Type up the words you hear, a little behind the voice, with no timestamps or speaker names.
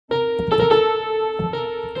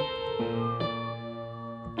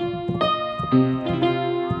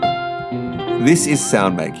This is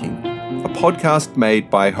Soundmaking, a podcast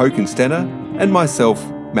made by Håkan Stenner and myself,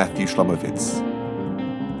 Matthew Schlomowitz.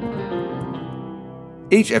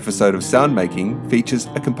 Each episode of Soundmaking features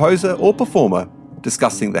a composer or performer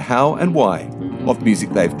discussing the how and why of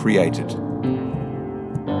music they've created.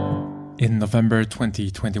 In November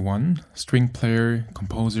 2021, string player,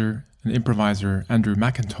 composer, and improviser Andrew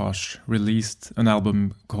McIntosh released an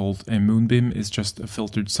album called A Moonbeam is Just a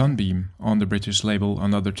Filtered Sunbeam on the British label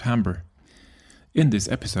Another Timbre. In this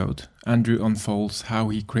episode, Andrew unfolds how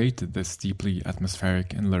he created this deeply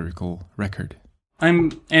atmospheric and lyrical record.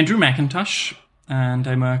 I'm Andrew McIntosh, and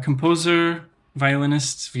I'm a composer,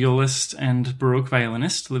 violinist, violist, and Baroque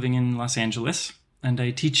violinist living in Los Angeles. And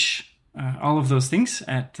I teach all of those things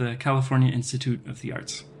at the California Institute of the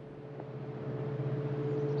Arts.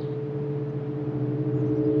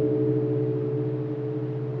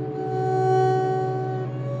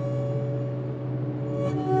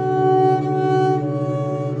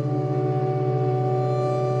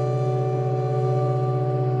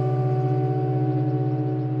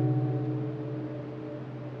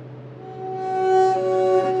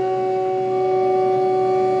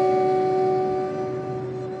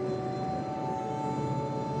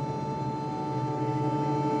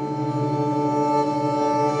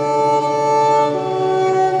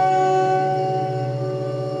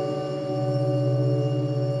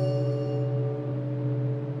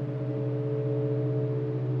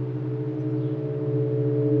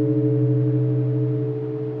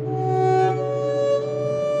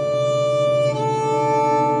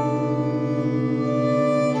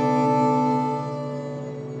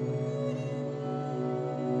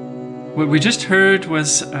 What we just heard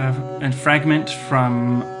was a fragment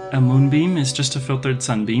from A Moonbeam is Just a Filtered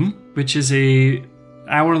Sunbeam, which is a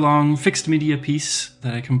hour-long fixed media piece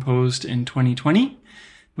that I composed in 2020,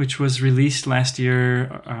 which was released last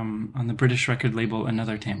year on the British record label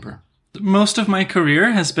Another Timbre. Most of my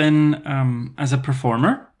career has been as a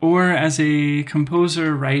performer or as a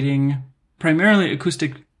composer writing primarily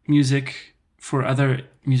acoustic music for other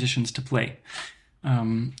musicians to play.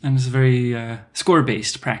 And it's a very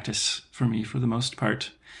score-based practice for me for the most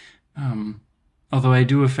part. Although I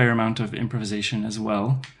do a fair amount of improvisation as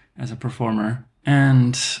well as a performer.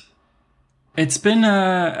 And it's been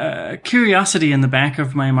a curiosity in the back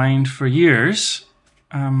of my mind for years,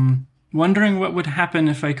 wondering what would happen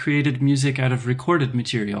if I created music out of recorded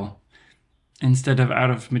material instead of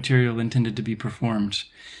out of material intended to be performed.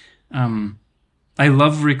 I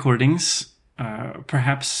love recordings.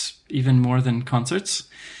 Perhaps even more than concerts.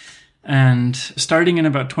 And starting in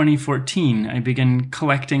about 2014, I began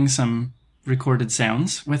collecting some recorded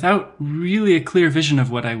sounds without really a clear vision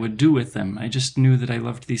of what I would do with them. I just knew that I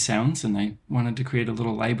loved these sounds and I wanted to create a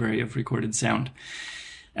little library of recorded sound.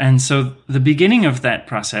 And so the beginning of that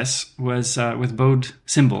process was with bowed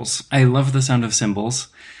cymbals. I love the sound of cymbals.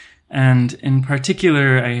 And in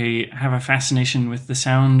particular, I have a fascination with the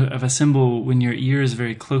sound of a cymbal when your ear is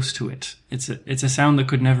very close to it. It's a sound that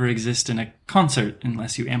could never exist in a concert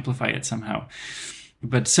unless you amplify it somehow.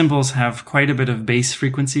 But cymbals have quite a bit of bass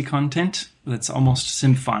frequency content that's almost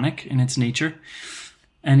symphonic in its nature.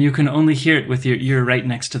 And you can only hear it with your ear right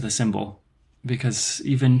next to the cymbal, because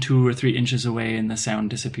even 2 or 3 inches away and the sound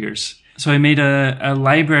disappears. So I made a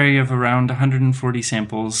library of around 140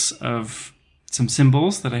 samples of some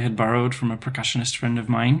cymbals that I had borrowed from a percussionist friend of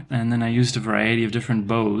mine. And then I used a variety of different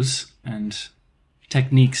bows and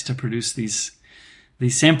techniques to produce these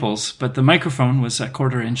samples. But the microphone was a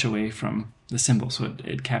 1/4 inch away from the cymbal, so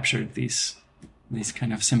it captured these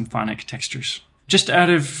kind of symphonic textures. Just out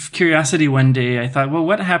of curiosity one day, I thought, well,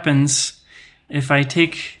 what happens if I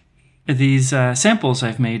take these samples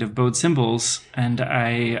I've made of bowed cymbals and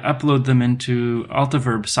I upload them into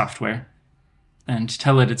Altiverb software and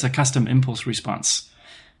tell it it's a custom impulse response,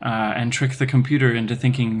 and trick the computer into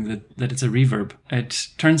thinking that it's a reverb. It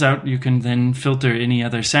turns out you can then filter any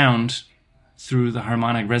other sound through the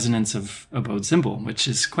harmonic resonance of a bowed cymbal, which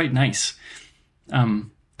is quite nice,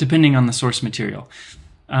 depending on the source material.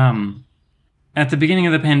 At the beginning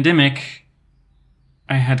of the pandemic,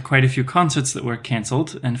 I had quite a few concerts that were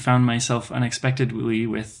canceled and found myself unexpectedly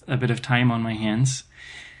with a bit of time on my hands.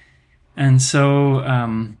 And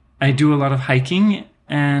so I do a lot of hiking,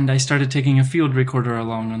 and I started taking a field recorder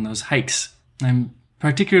along on those hikes. I'm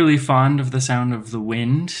particularly fond of the sound of the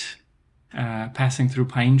wind passing through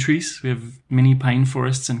pine trees. We have many pine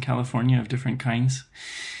forests in California of different kinds.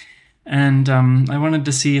 And I wanted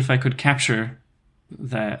to see if I could capture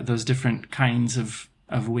those different kinds of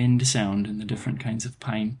wind sound and the different kinds of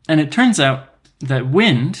pine. And it turns out that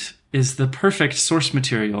wind is the perfect source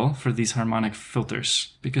material for these harmonic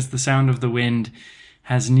filters, because the sound of the wind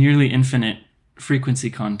has nearly infinite frequency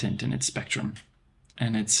content in its spectrum.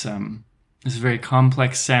 And it's a very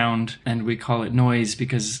complex sound, and we call it noise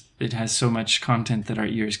because it has so much content that our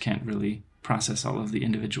ears can't really process all of the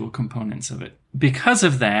individual components of it. Because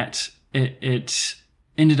of that, it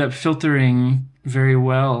ended up filtering very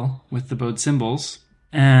well with the bowed cymbals,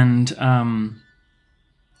 and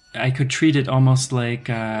I could treat it almost like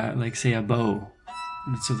say a bow,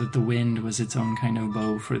 so that the wind was its own kind of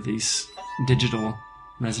bow for these digital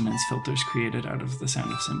resonance filters created out of the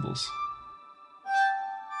sound of cymbals.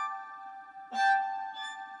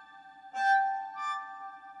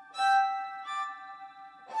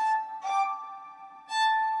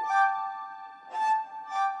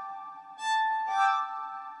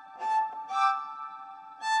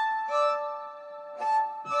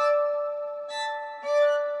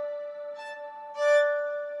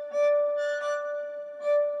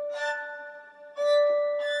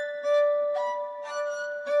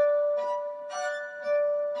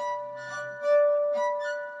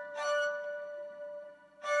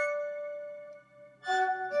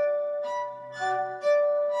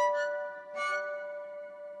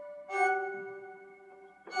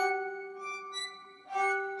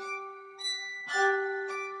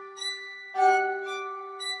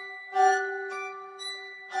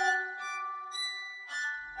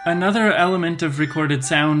 Another element of recorded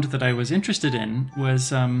sound that I was interested in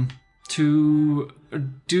was to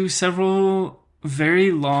do several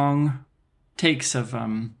very long takes of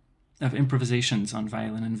improvisations on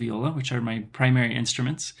violin and viola, which are my primary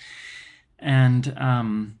instruments. And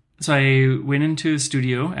so I went into the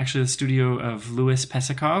studio, actually the studio of Louis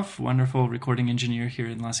Pesakov, wonderful recording engineer here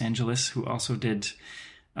in Los Angeles, who also did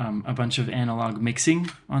a bunch of analog mixing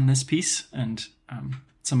on this piece, and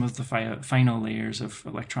some of the final layers of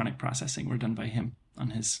electronic processing were done by him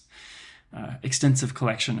on his extensive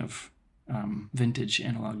collection of vintage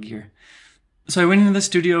analog gear. So I went into the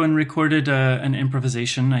studio and recorded an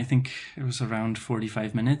improvisation. I think it was around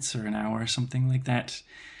 45 minutes or an hour or something like that.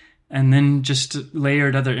 And then just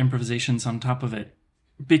layered other improvisations on top of it.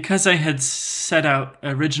 Because I had set out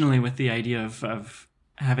originally with the idea of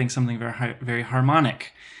having something very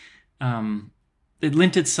harmonic, it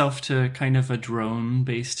lent itself to kind of a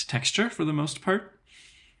drone-based texture for the most part.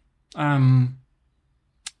 But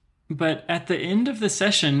at the end of the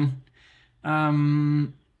session,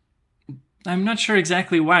 I'm not sure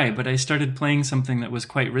exactly why, but I started playing something that was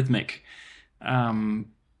quite rhythmic. And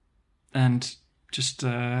just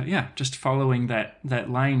following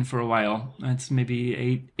that line for a while. It's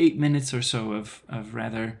maybe eight minutes or so of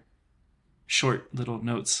rather short little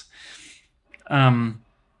notes.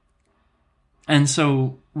 And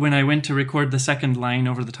so when I went to record the second line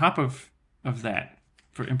over the top of that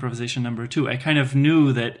for improvisation number 2, I kind of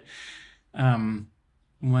knew that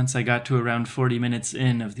once I got to around 40 minutes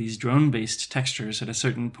in of these drone-based textures, at a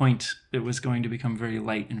certain point, it was going to become very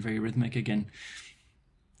light and very rhythmic again.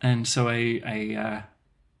 And so I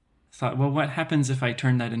thought, well, what happens if I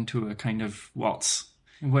turn that into a kind of waltz?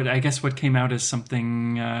 What came out as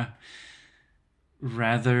something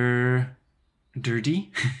rather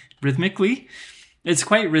dirty, rhythmically. It's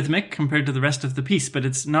quite rhythmic compared to the rest of the piece, but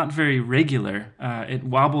it's not very regular. It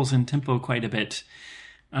wobbles in tempo quite a bit.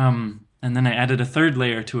 And then I added a third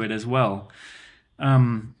layer to it as well.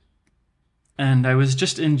 And I was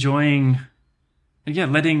just enjoying,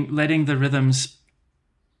 letting the rhythms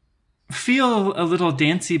feel a little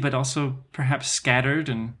dancey, but also perhaps scattered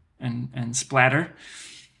and splatter.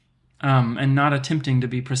 And not attempting to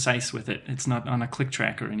be precise with it. It's not on a click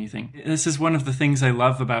track or anything. This is one of the things I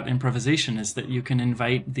love about improvisation, is that you can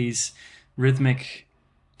invite these rhythmic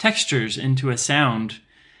textures into a sound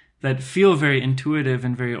that feel very intuitive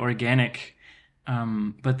and very organic,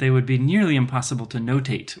 but they would be nearly impossible to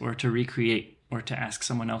notate or to recreate or to ask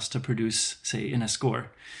someone else to produce, say, in a score,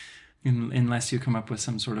 unless you come up with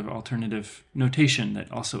some sort of alternative notation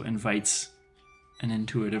that also invites an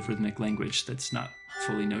intuitive rhythmic language that's not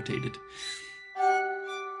fully notated.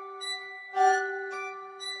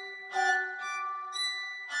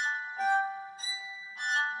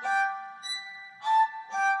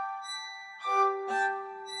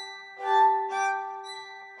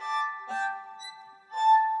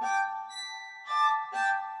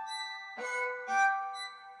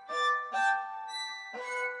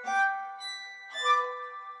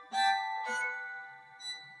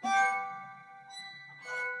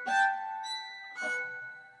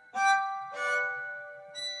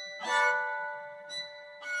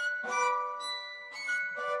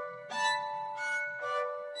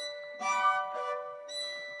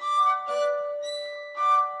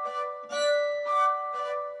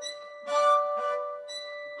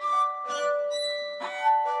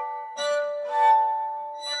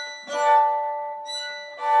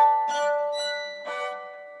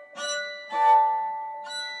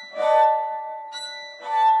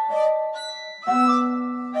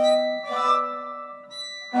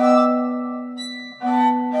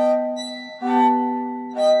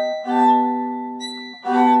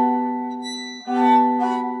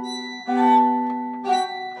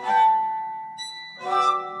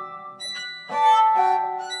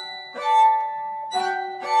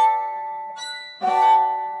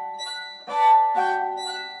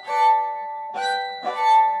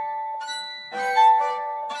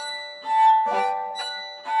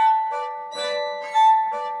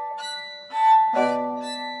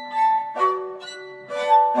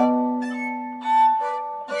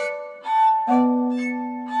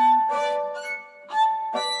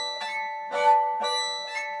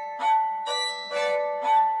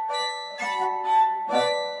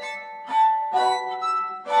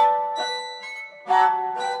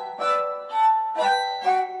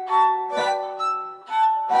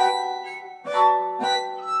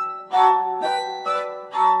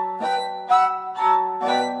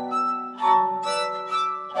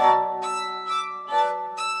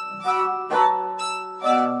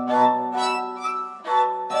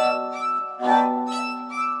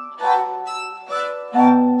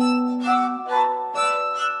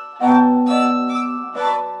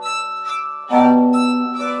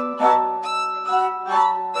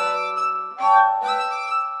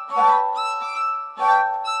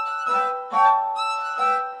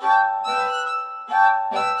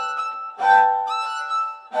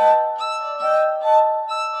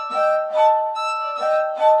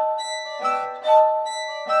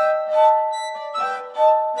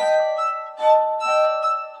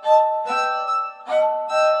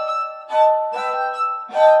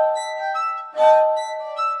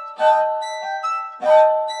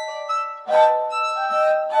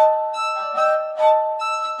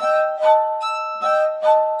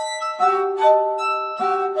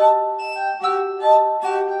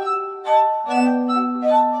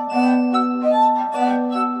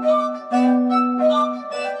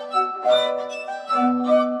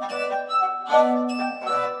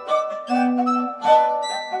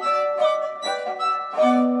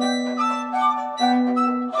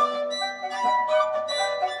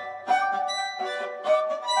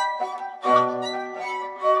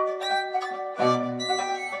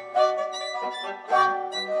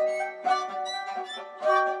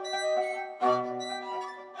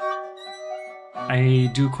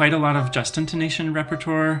 I do quite a lot of just intonation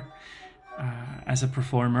repertoire as a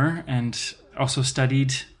performer, and also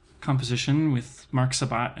studied composition with Mark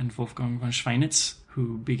Sabat and Wolfgang von Schweinitz,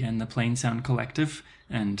 who began the Plain Sound Collective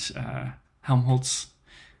and Helmholtz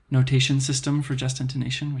notation system for just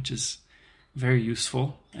intonation, which is very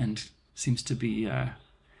useful and seems to be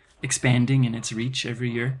expanding in its reach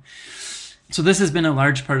every year. So this has been a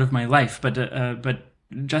large part of my life, but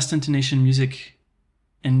just intonation music,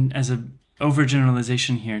 and as a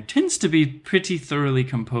overgeneralization here, tends to be pretty thoroughly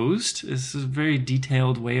composed. It's a very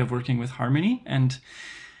detailed way of working with harmony, and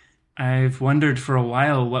I've wondered for a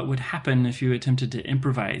while what would happen if you attempted to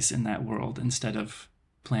improvise in that world instead of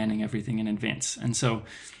planning everything in advance. And so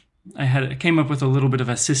I came up with a little bit of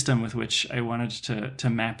a system with which I wanted to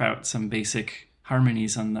map out some basic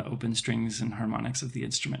harmonies on the open strings and harmonics of the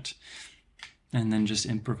instrument, and then just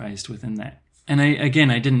improvised within that. And I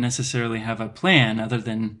didn't necessarily have a plan other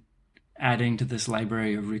than adding to this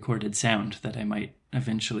library of recorded sound that I might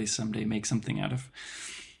eventually someday make something out of.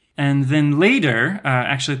 And then later,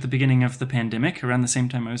 actually at the beginning of the pandemic, around the same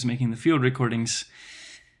time I was making the field recordings,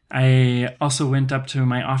 I also went up to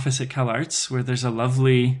my office at CalArts, where there's a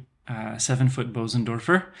lovely 7-foot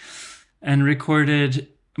Bosendorfer, and recorded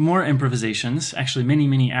more improvisations, actually many,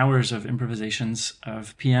 many hours of improvisations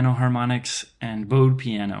of piano harmonics and bowed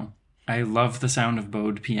piano. I love the sound of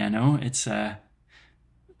bowed piano. It's a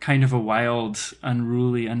kind of a wild,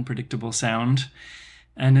 unruly, unpredictable sound.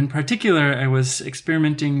 And in particular, I was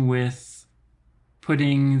experimenting with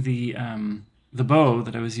putting the bow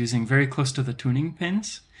that I was using very close to the tuning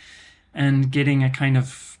pins and getting a kind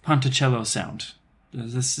of ponticello sound.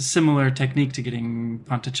 There's a similar technique to getting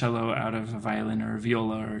ponticello out of a violin or a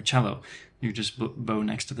viola or a cello. You just bow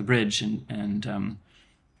next to the bridge, and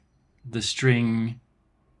the string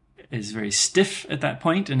is very stiff at that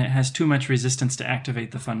point, and it has too much resistance to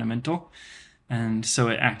activate the fundamental, and so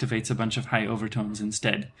it activates a bunch of high overtones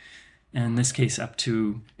instead. In this case, up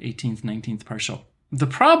to 18th, 19th partial. The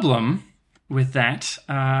problem with that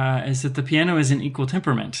is that the piano is in equal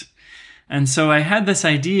temperament. And so I had this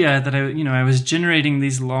idea that I was generating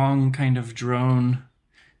these long kind of drone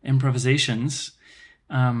improvisations,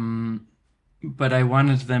 but I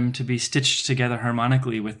wanted them to be stitched together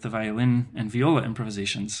harmonically with the violin and viola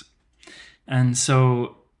improvisations. And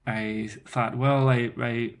so I thought, well,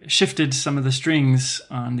 I shifted some of the strings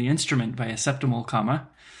on the instrument by a septimal comma,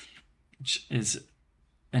 which is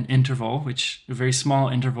an interval, a very small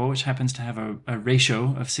interval, which happens to have a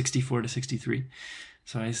ratio of 64 to 63.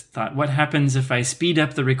 So I thought, what happens if I speed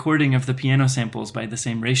up the recording of the piano samples by the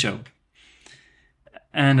same ratio?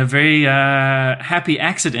 And a very happy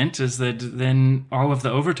accident is that then all of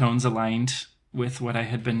the overtones aligned with what I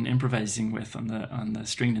had been improvising with on the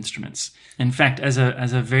stringed instruments. In fact, as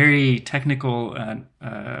a very technical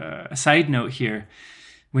side note here,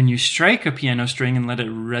 when you strike a piano string and let it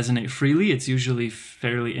resonate freely, it's usually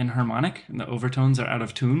fairly inharmonic, and the overtones are out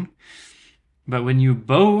of tune. But when you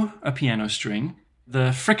bow a piano string,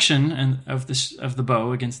 the friction of the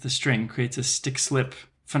bow against the string creates a stick-slip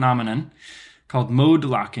phenomenon called mode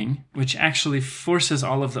locking, which actually forces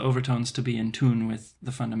all of the overtones to be in tune with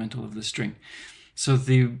the fundamental of the string. So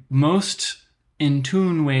the most in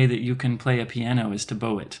tune way that you can play a piano is to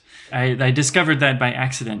bow it. I discovered that by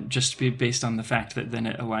accident, just based on the fact that then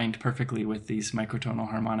it aligned perfectly with these microtonal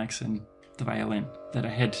harmonics in the violin that I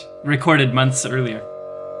had recorded months earlier.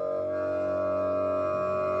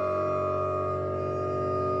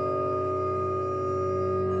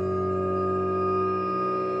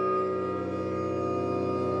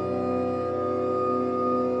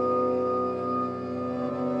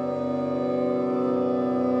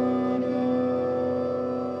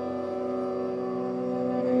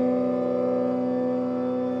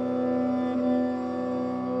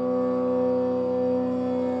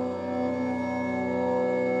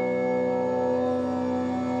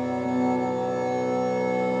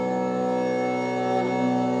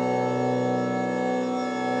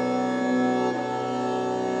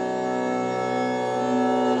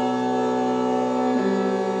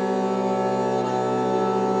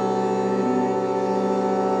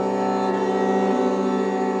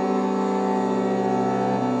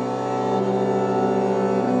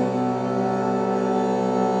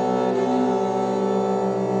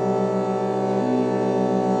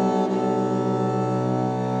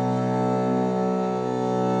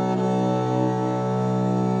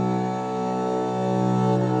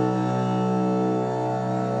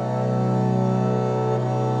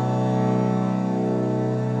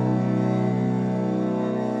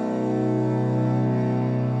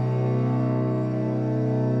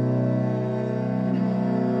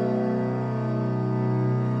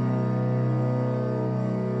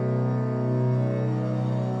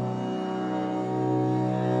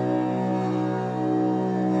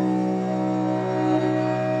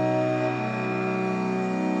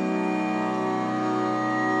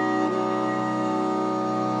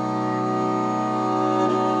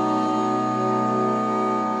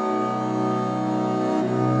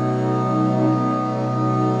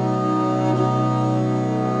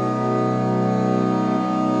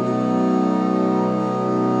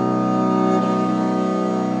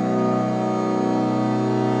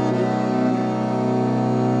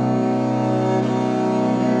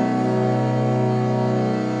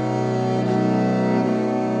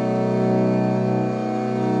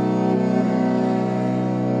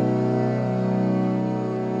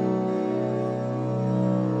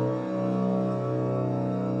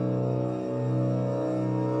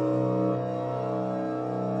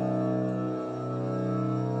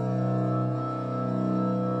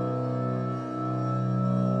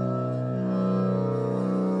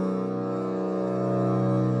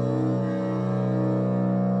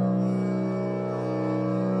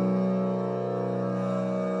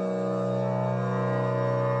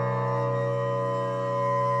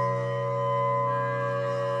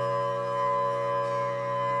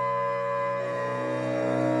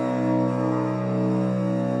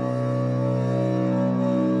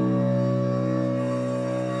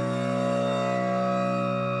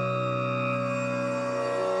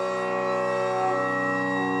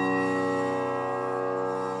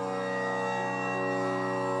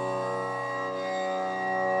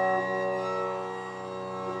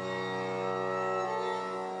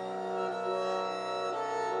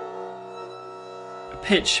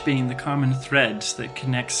 pitch being the common thread that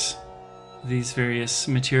connects these various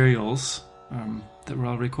materials that were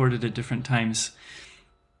all recorded at different times,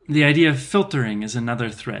 the idea of filtering is another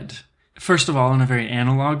thread. First of all, in a very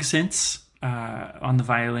analog sense, on the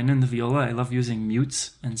violin and the viola, I love using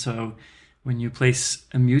mutes. And so when you place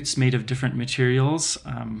mutes made of different materials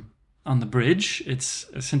on the bridge, it's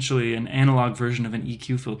essentially an analog version of an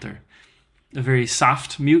EQ filter. A very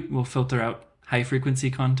soft mute will filter out high frequency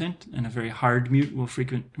content, and a very hard mute will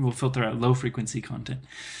filter out low frequency content.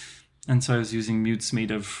 And so I was using mutes made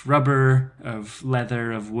of rubber, of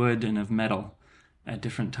leather, of wood, and of metal at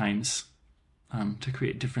different times to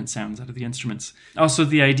create different sounds out of the instruments. Also,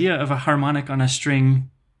 the idea of a harmonic on a string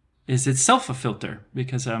is itself a filter,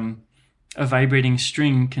 because a vibrating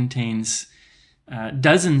string contains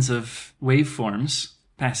dozens of waveforms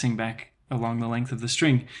passing back along the length of the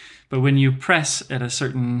string. But when you press at a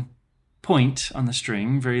certain point on the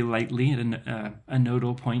string, very lightly at a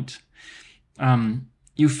nodal point,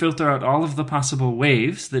 you filter out all of the possible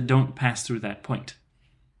waves that don't pass through that point.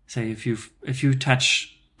 Say if you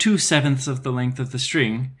touch 2/7 of the length of the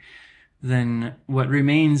string, then what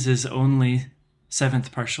remains is only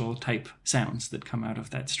seventh partial type sounds that come out of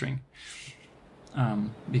that string,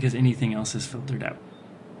 because anything else is filtered out.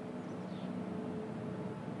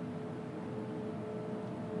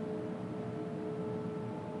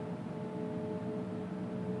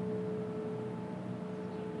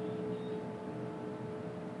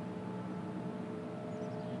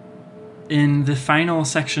 In the final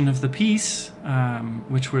section of the piece,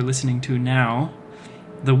 which we're listening to now,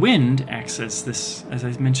 the wind acts as this, as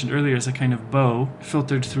I mentioned earlier, as a kind of bow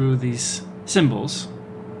filtered through these cymbals.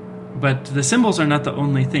 But the cymbals are not the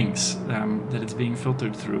only things that it's being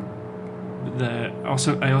filtered through. I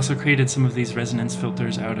also created some of these resonance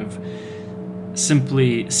filters out of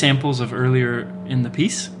simply samples of earlier in the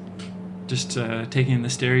piece, just taking the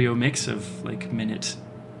stereo mix of like minute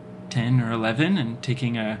 10 or 11 and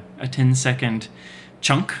taking a 10-second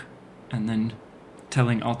chunk and then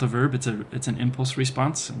telling Altiverb it's an impulse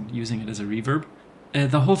response and using it as a reverb.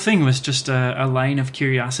 The whole thing was just a line of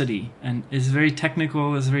curiosity, and is very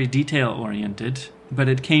technical, is very detail-oriented, but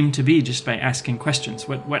it came to be just by asking questions.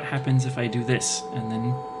 What happens if I do this? And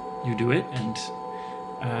then you do it,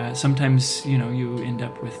 and sometimes, you end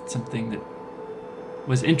up with something that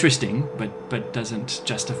was interesting, but doesn't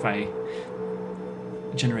justify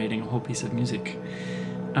generating a whole piece of music.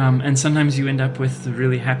 And sometimes you end up with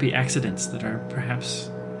really happy accidents that are perhaps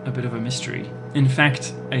a bit of a mystery. In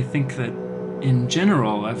fact, I think that in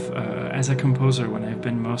general, as a composer, when I've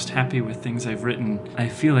been most happy with things I've written, I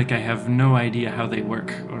feel like I have no idea how they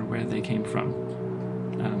work or where they came from.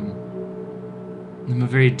 I'm a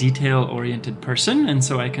very detail-oriented person, and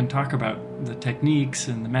so I can talk about the techniques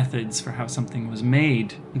and the methods for how something was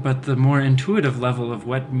made. But the more intuitive level of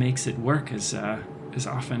what makes it work is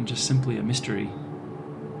often just simply a mystery.